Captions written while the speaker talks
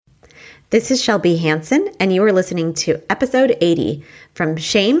This is Shelby Hansen, and you are listening to episode 80, From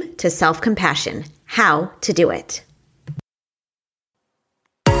Shame to Self-Compassion, How to Do It.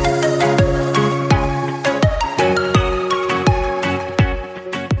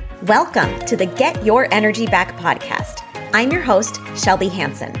 Welcome to the Get Your Energy Back podcast. I'm your host, Shelby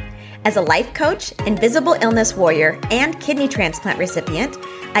Hansen. As a life coach, invisible illness warrior, and kidney transplant recipient,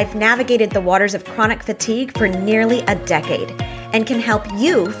 I've navigated the waters of chronic fatigue for nearly a decade and can help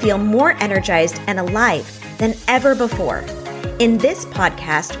you feel more energized and alive than ever before. In this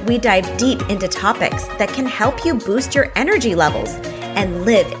podcast, we dive deep into topics that can help you boost your energy levels and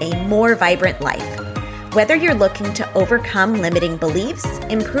live a more vibrant life. Whether you're looking to overcome limiting beliefs,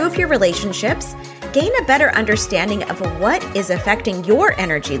 improve your relationships, gain a better understanding of what is affecting your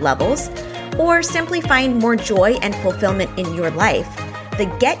energy levels, or simply find more joy and fulfillment in your life, the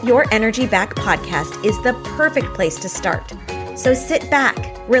Get Your Energy Back podcast is the perfect place to start. So sit back,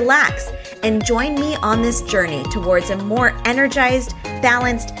 relax, and join me on this journey towards a more energized,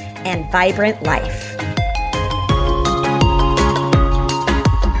 balanced, and vibrant life.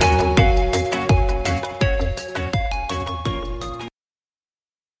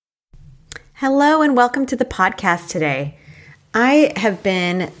 Hello and welcome to the podcast today. I have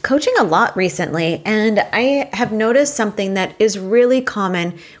been coaching a lot recently, and I have noticed something that is really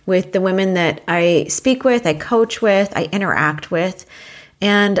common with the women that I speak with, I coach with, I interact with.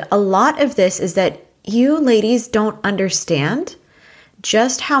 And a lot of this is that you ladies don't understand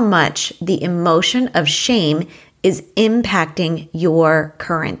just how much the emotion of shame is impacting your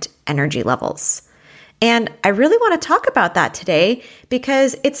current energy levels. And I really want to talk about that today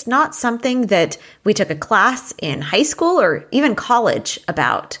because it's not something that we took a class in high school or even college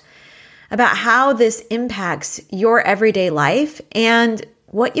about how this impacts your everyday life and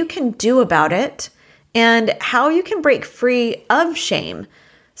what you can do about it and how you can break free of shame.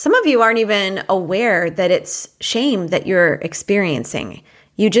 Some of you aren't even aware that it's shame that you're experiencing.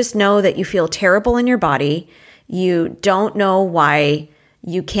 You just know that you feel terrible in your body. You don't know why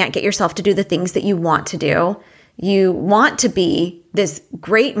you can't get yourself to do the things that you want to do. You want to be this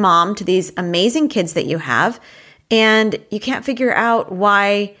great mom to these amazing kids that you have, and you can't figure out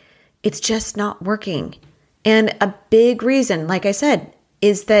why it's just not working. And a big reason, like I said,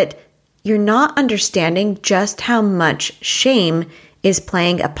 is that you're not understanding just how much shame is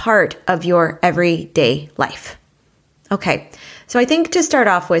playing a part of your everyday life. Okay, so I think to start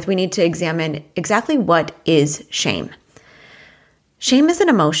off with, we need to examine exactly what is shame. Shame is an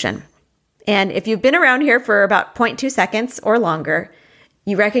emotion. And if you've been around here for about 0.2 seconds or longer,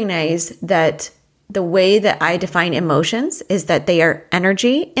 you recognize that the way that I define emotions is that they are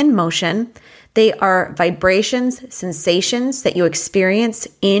energy in motion. They are vibrations, sensations that you experience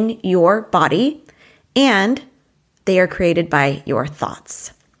in your body, and they are created by your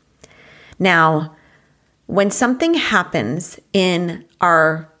thoughts. Now, when something happens in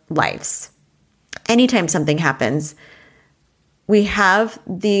our lives, anytime something happens, we have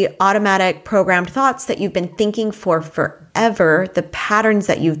the automatic programmed thoughts that you've been thinking for forever, the patterns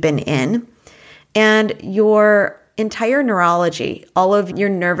that you've been in, and your entire neurology, all of your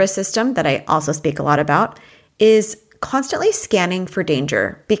nervous system that I also speak a lot about, is constantly scanning for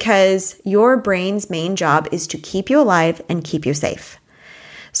danger because your brain's main job is to keep you alive and keep you safe.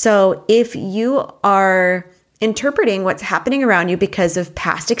 So if you are interpreting what's happening around you because of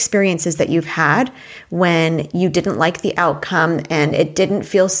past experiences that you've had when you didn't like the outcome and it didn't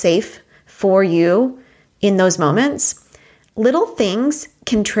feel safe for you in those moments, little things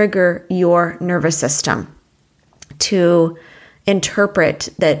can trigger your nervous system to interpret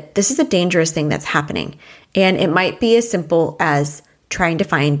that this is a dangerous thing that's happening. And it might be as simple as trying to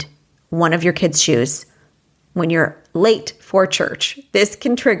find one of your kids' shoes when you're late for church. This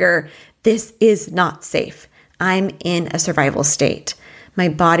can trigger, this is not safe. I'm in a survival state. My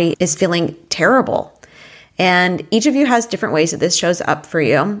body is feeling terrible. And each of you has different ways that this shows up for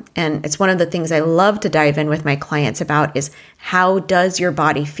you. And it's one of the things I love to dive in with my clients about is how does your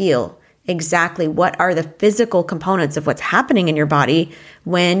body feel? Exactly what are the physical components of what's happening in your body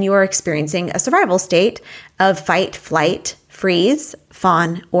when you are experiencing a survival state of fight, flight, freeze,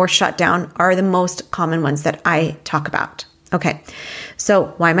 fawn, or shutdown are the most common ones that I talk about. Okay,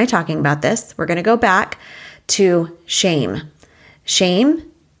 so why am I talking about this? We're going to go back to shame.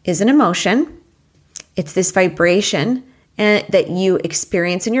 Shame is an emotion. It's this vibration that you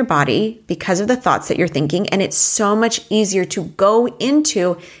experience in your body because of the thoughts that you're thinking. And it's so much easier to go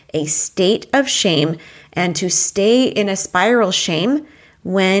into a state of shame and to stay in a spiral shame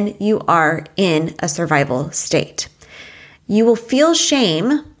when you are in a survival state. You will feel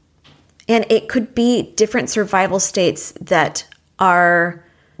shame, and it could be different survival states that are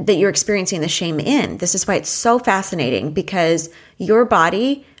that you're experiencing the shame in. This is why it's so fascinating, because your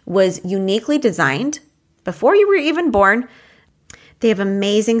body was uniquely designed before you were even born. They have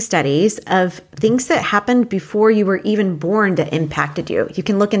amazing studies of things that happened before you were even born that impacted you. You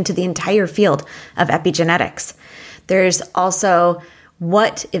can look into the entire field of epigenetics. There's also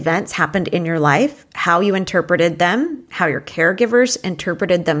what events happened in your life, how you interpreted them, how your caregivers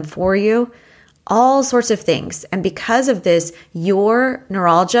interpreted them for you, all sorts of things. And because of this, your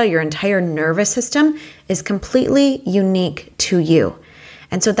neuralgia, your entire nervous system is completely unique to you.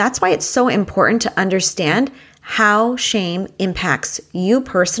 And so that's why it's so important to understand how shame impacts you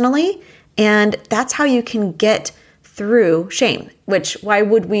personally. And that's how you can get through shame, which why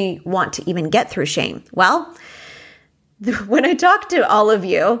would we want to even get through shame? Well, when I talk to all of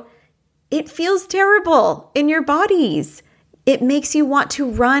you, it feels terrible in your bodies. It makes you want to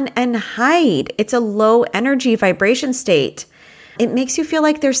run and hide. It's a low energy vibration state. It makes you feel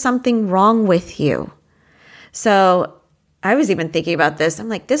like there's something wrong with you. So I was even thinking about this. I'm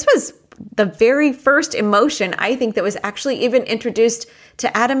like, this was the very first emotion, I think, that was actually even introduced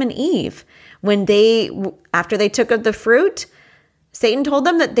to Adam and Eve. When after they took of the fruit, Satan told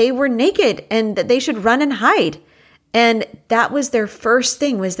them that they were naked and that they should run and hide. And that was their first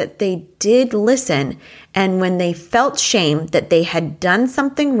thing, was that they did listen. And when they felt shame that they had done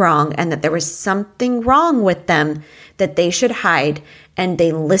something wrong and that there was something wrong with them, that they should hide, and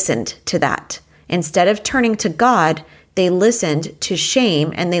they listened to that. Instead of turning to God, they listened to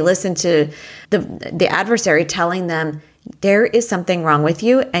shame, and they listened to the adversary telling them, there is something wrong with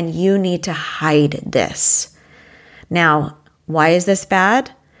you and you need to hide this. Now, why is this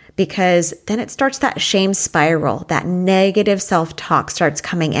bad? Because then it starts that shame spiral, that negative self-talk starts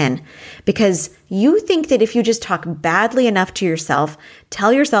coming in, because you think that if you just talk badly enough to yourself,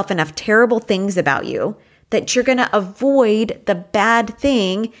 tell yourself enough terrible things about you, that you're going to avoid the bad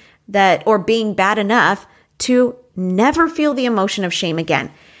thing or being bad enough to never feel the emotion of shame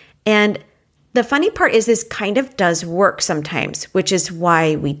again. And the funny part is this kind of does work sometimes, which is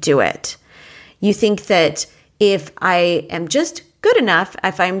why we do it. You think that if I am just good enough,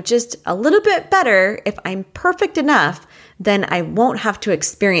 if I'm just a little bit better, if I'm perfect enough, then I won't have to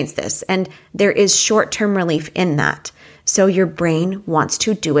experience this. And there is short-term relief in that. So your brain wants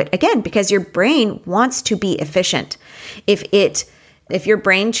to do it again, because your brain wants to be efficient. If your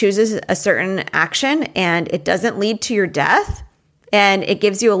brain chooses a certain action and it doesn't lead to your death, and it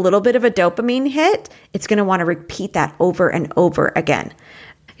gives you a little bit of a dopamine hit, it's going to want to repeat that over and over again.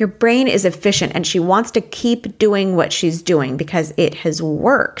 Your brain is efficient, and she wants to keep doing what she's doing because it has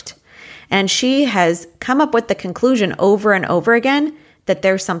worked. And she has come up with the conclusion over and over again that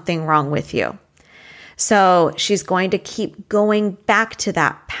there's something wrong with you. So she's going to keep going back to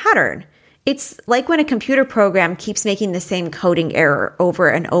that pattern. It's like when a computer program keeps making the same coding error over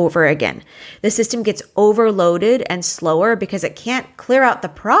and over again. The system gets overloaded and slower because it can't clear out the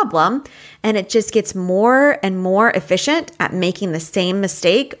problem, and it just gets more and more efficient at making the same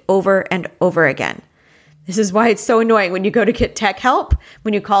mistake over and over again. This is why it's so annoying when you go to get tech help,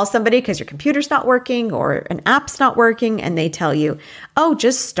 when you call somebody because your computer's not working or an app's not working, and they tell you, oh,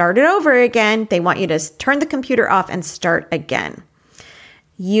 just start it over again. They want you to turn the computer off and start again.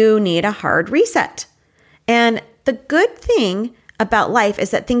 You need a hard reset. And the good thing about life is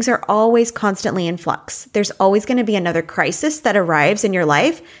that things are always constantly in flux. There's always going to be another crisis that arrives in your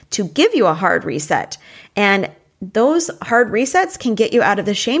life to give you a hard reset. And those hard resets can get you out of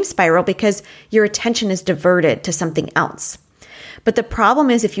the shame spiral because your attention is diverted to something else. But the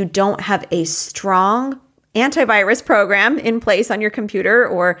problem is, if you don't have a strong antivirus program in place on your computer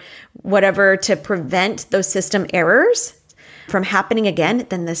or whatever to prevent those system errors from happening again,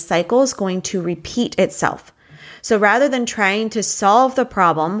 then the cycle is going to repeat itself. So rather than trying to solve the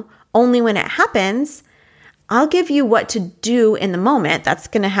problem only when it happens, I'll give you what to do in the moment. That's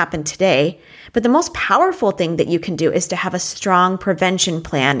going to happen today. But the most powerful thing that you can do is to have a strong prevention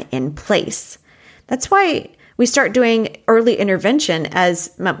plan in place. That's why we start doing early intervention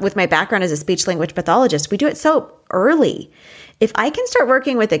with my background as a speech language pathologist. We do it so early. If I can start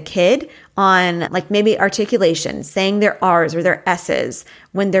working with a kid on like maybe articulation, saying their R's or their S's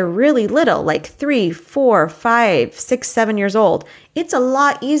when they're really little, like 3, 4, 5, 6, 7 years old, it's a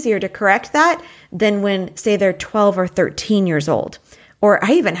lot easier to correct that than when, say, they're 12 or 13 years old. Or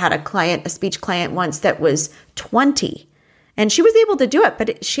I even had a speech client once that was 20. And she was able to do it,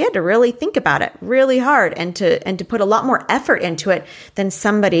 but she had to really think about it really hard and to put a lot more effort into it than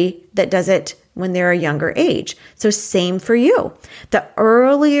somebody that does it when they're a younger age. So same for you. The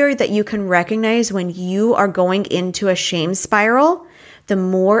earlier that you can recognize when you are going into a shame spiral, the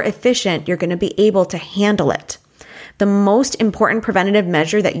more efficient you're going to be able to handle it. the most important preventative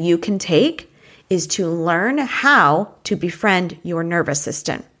measure that you can take is to learn how to befriend your nervous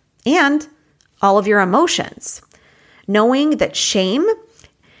system and all of your emotions. Knowing that shame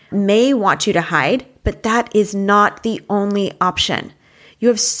may want you to hide, but that is not the only option. You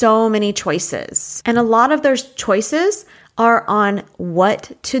have so many choices, and a lot of those choices are on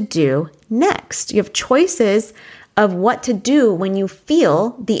what to do next. You have choices of what to do when you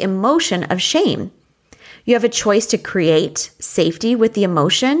feel the emotion of shame. You have a choice to create safety with the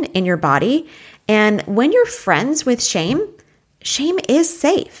emotion in your body. And when you're friends with shame, shame is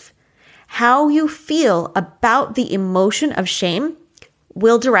safe. How you feel about the emotion of shame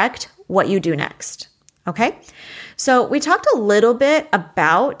will direct what you do next. Okay? So we talked a little bit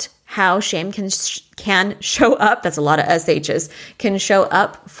about how shame can show up. That's a lot of SHs, can show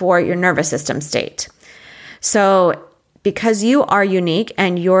up for your nervous system state. So because you are unique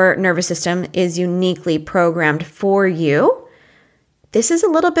and your nervous system is uniquely programmed for you, this is a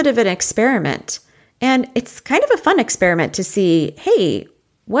little bit of an experiment. And it's kind of a fun experiment to see, hey,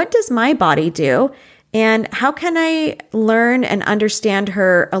 what does my body do? And how can I learn and understand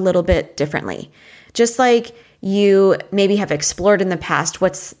her a little bit differently? Just like you maybe have explored in the past,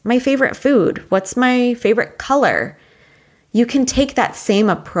 what's my favorite food? What's my favorite color? You can take that same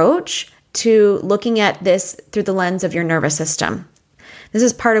approach to looking at this through the lens of your nervous system. This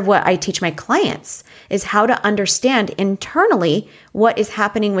is part of what I teach my clients, is how to understand internally what is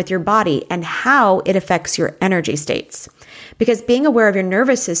happening with your body and how it affects your energy states. Because being aware of your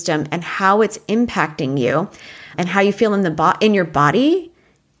nervous system and how it's impacting you and how you feel in your body,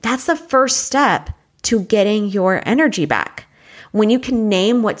 that's the first step to getting your energy back. When you can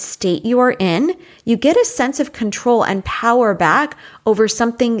name what state you are in, you get a sense of control and power back over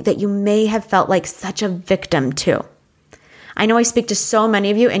something that you may have felt like such a victim to. I know I speak to so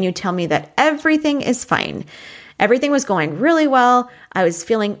many of you and you tell me that everything is fine. Everything was going really well. I was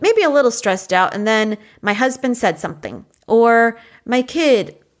feeling maybe a little stressed out, and then my husband said something, or my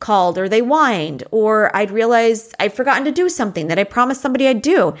kid called, or they whined, or I'd realized I'd forgotten to do something that I promised somebody I'd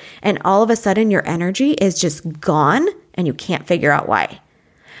do. And all of a sudden your energy is just gone and you can't figure out why.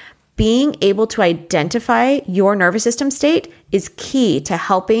 Being able to identify your nervous system state is key to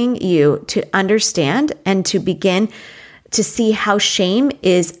helping you to understand and to begin to see how shame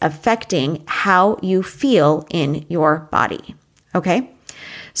is affecting how you feel in your body. Okay?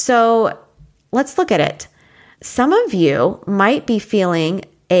 So let's look at it. Some of you might be feeling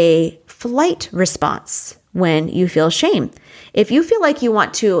a flight response when you feel shame. If you feel like you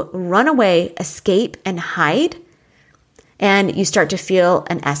want to run away, escape, and hide, and you start to feel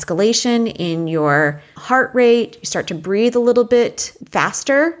an escalation in your heart rate, you start to breathe a little bit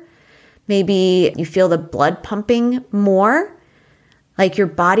faster, maybe you feel the blood pumping more, like your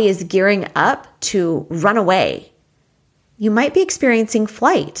body is gearing up to run away, you might be experiencing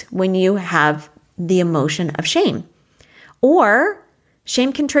flight when you have the emotion of shame. Or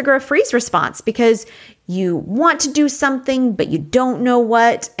shame can trigger a freeze response because you want to do something, but you don't know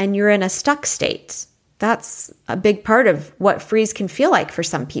what, and you're in a stuck state. That's a big part of what freeze can feel like for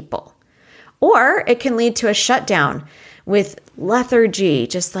some people. Or it can lead to a shutdown with lethargy,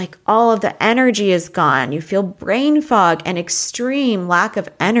 just like all of the energy is gone. You feel brain fog and extreme lack of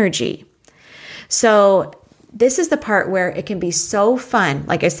energy. So this is the part where it can be so fun,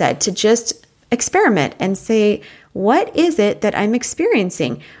 like I said, to just experiment and say, what is it that I'm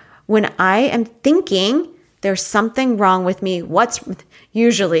experiencing? When I am thinking there's something wrong with me, what's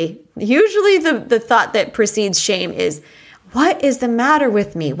usually the thought that precedes shame is, what is the matter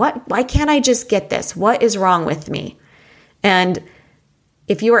with me? Why can't I just get this? What is wrong with me? And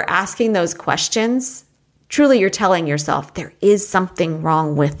if you are asking those questions, truly you're telling yourself there is something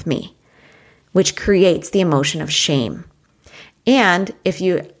wrong with me, which creates the emotion of shame. And if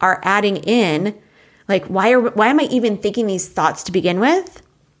you are adding in, like, why am I even thinking these thoughts to begin with?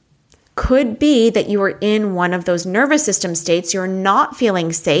 Could be that you are in one of those nervous system states. You're not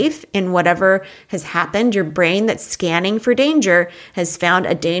feeling safe in whatever has happened. Your brain that's scanning for danger has found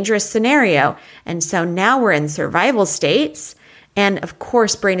a dangerous scenario. And so now we're in survival states. And of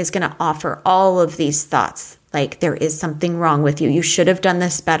course, brain is going to offer all of these thoughts. Like, there is something wrong with you. You should have done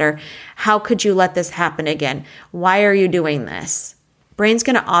this better. How could you let this happen again? Why are you doing this? Brain's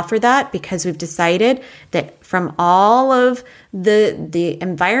going to offer that because we've decided that from all of the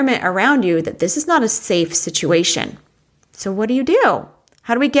environment around you that this is not a safe situation. So what do?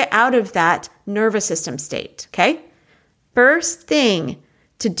 How do we get out of that nervous system state? Okay. First thing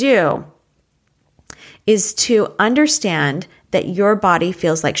to do is to understand that your body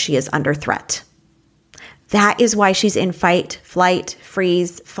feels like she is under threat. That is why she's in fight, flight,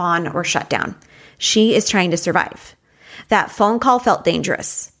 freeze, fawn, or shutdown. She is trying to survive. That phone call felt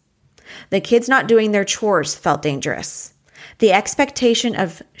dangerous. The kids not doing their chores felt dangerous. The expectation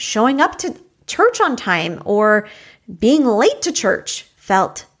of showing up to church on time or being late to church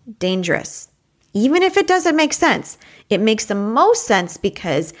felt dangerous. Even if it doesn't make sense, it makes the most sense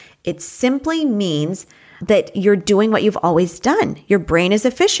because it simply means that you're doing what you've always done. Your brain is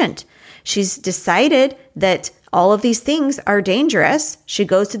efficient. She's decided that all of these things are dangerous. She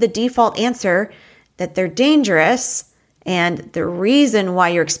goes to the default answer that they're dangerous. And the reason why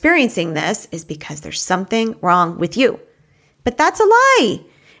you're experiencing this is because there's something wrong with you. But that's a lie.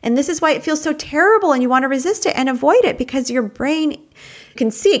 And this is why it feels so terrible and you want to resist it and avoid it, because your brain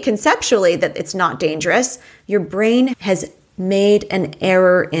can see conceptually that it's not dangerous. Your brain has made an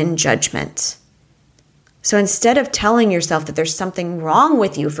error in judgment. So instead of telling yourself that there's something wrong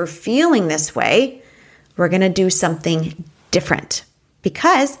with you for feeling this way, we're going to do something different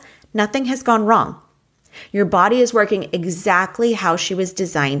because nothing has gone wrong. Your body is working exactly how she was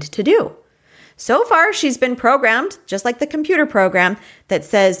designed to do. So far, she's been programmed, just like the computer program that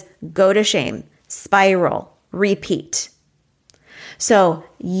says, go to shame, spiral, repeat. So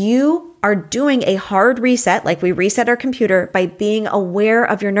you are doing a hard reset, like we reset our computer, by being aware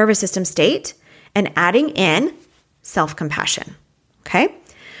of your nervous system state and adding in self-compassion. Okay?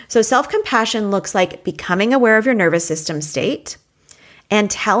 So self-compassion looks like becoming aware of your nervous system state and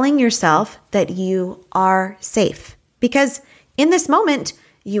telling yourself that you are safe. Because in this moment,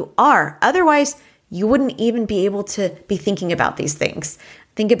 you are. Otherwise, you wouldn't even be able to be thinking about these things.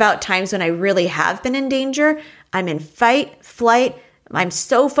 Think about times when I really have been in danger. I'm in fight, flight. I'm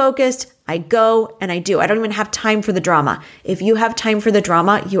so focused. I go and I do. I don't even have time for the drama. If you have time for the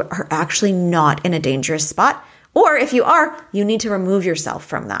drama, you are actually not in a dangerous spot. Or if you are, you need to remove yourself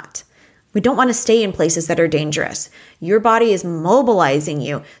from that. We don't want to stay in places that are dangerous. Your body is mobilizing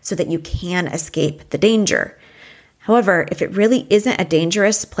you so that you can escape the danger. However, if it really isn't a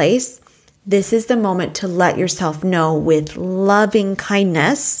dangerous place, this is the moment to let yourself know with loving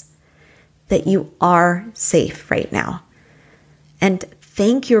kindness that you are safe right now. And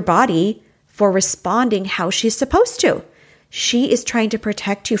thank your body for responding how she's supposed to. She is trying to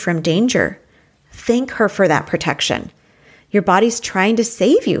protect you from danger. Thank her for that protection. Your body's trying to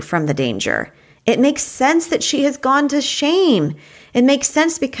save you from the danger. It makes sense that she has gone to shame. It makes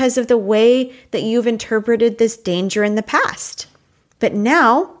sense because of the way that you've interpreted this danger in the past. But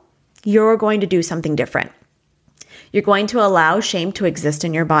now you're going to do something different. You're going to allow shame to exist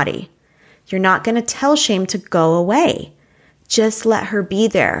in your body. You're not going to tell shame to go away. Just let her be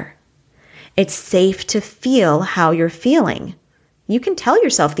there. It's safe to feel how you're feeling. You can tell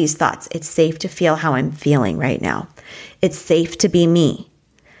yourself these thoughts. It's safe to feel how I'm feeling right now. It's safe to be me.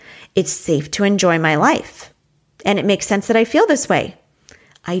 It's safe to enjoy my life. And it makes sense that I feel this way.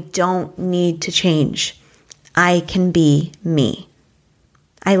 I don't need to change. I can be me.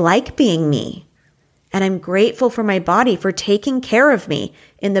 I like being me. And I'm grateful for my body for taking care of me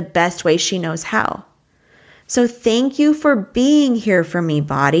in the best way she knows how. So thank you for being here for me,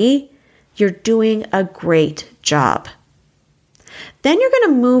 body. You're doing a great job. Then you're going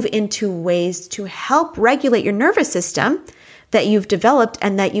to move into ways to help regulate your nervous system that you've developed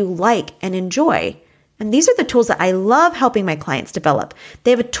and that you like and enjoy. And these are the tools that I love helping my clients develop.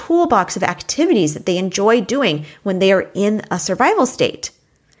 They have a toolbox of activities that they enjoy doing when they are in a survival state.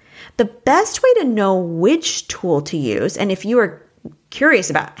 The best way to know which tool to use, and if you are curious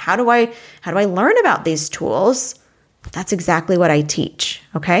about how do I learn about these tools, that's exactly what I teach,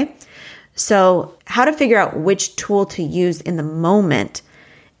 okay? So how to figure out which tool to use in the moment,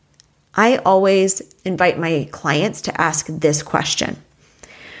 I always invite my clients to ask this question.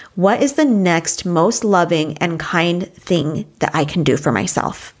 What is the next most loving and kind thing that I can do for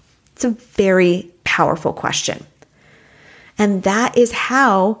myself? It's a very powerful question. And that is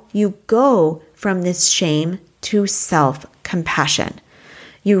how you go from this shame to self-compassion.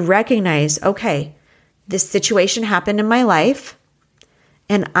 You recognize, okay, this situation happened in my life,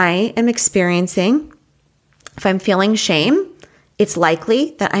 and I am experiencing, if I'm feeling shame, it's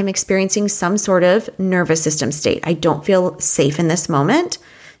likely that I'm experiencing some sort of nervous system state. I don't feel safe in this moment.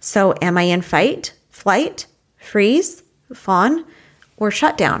 So am I in fight, flight, freeze, fawn, or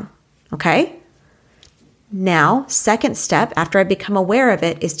shutdown? Okay. Now, second step after I become aware of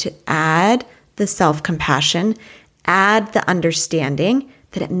it is to add the self-compassion, add the understanding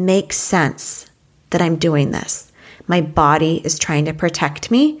that it makes sense that I'm doing this. My body is trying to protect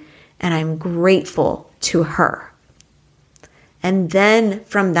me, and I'm grateful to her. And then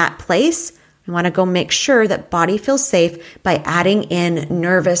from that place, I want to go make sure that body feels safe by adding in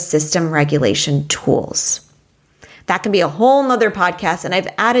nervous system regulation tools. That can be a whole nother podcast, and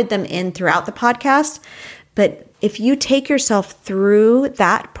I've added them in throughout the podcast. But if you take yourself through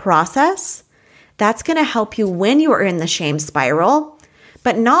that process, that's going to help you when you are in the shame spiral.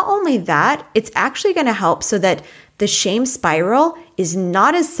 But not only that, it's actually going to help so that the shame spiral is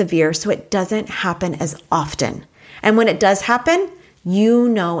not as severe, so it doesn't happen as often. And when it does happen, you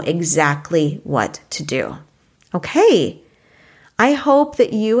know exactly what to do. Okay. I hope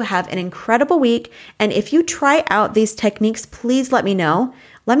that you have an incredible week. And if you try out these techniques, please let me know.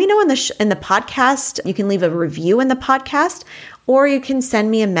 Let me know in the podcast. You can leave a review in the podcast, or you can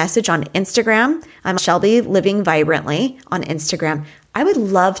send me a message on Instagram. I'm Shelby Living Vibrantly on Instagram. I would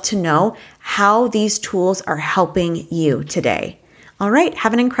love to know how these tools are helping you today. All right,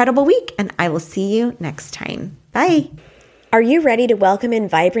 have an incredible week, and I will see you next time. Bye. Are you ready to welcome in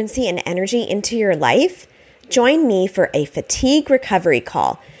vibrancy and energy into your life? Join me for a fatigue recovery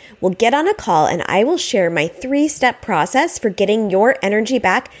call. We'll get on a call and I will share my 3-step process for getting your energy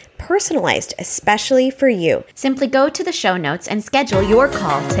back personalized, especially for you. Simply go to the show notes and schedule your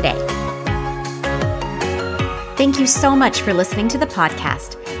call today. Thank you so much for listening to the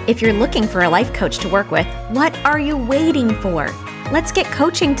podcast. If you're looking for a life coach to work with, what are you waiting for? Let's get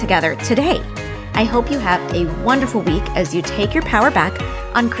coaching together today. I hope you have a wonderful week as you take your power back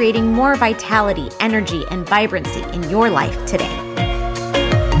on creating more vitality, energy, and vibrancy in your life today.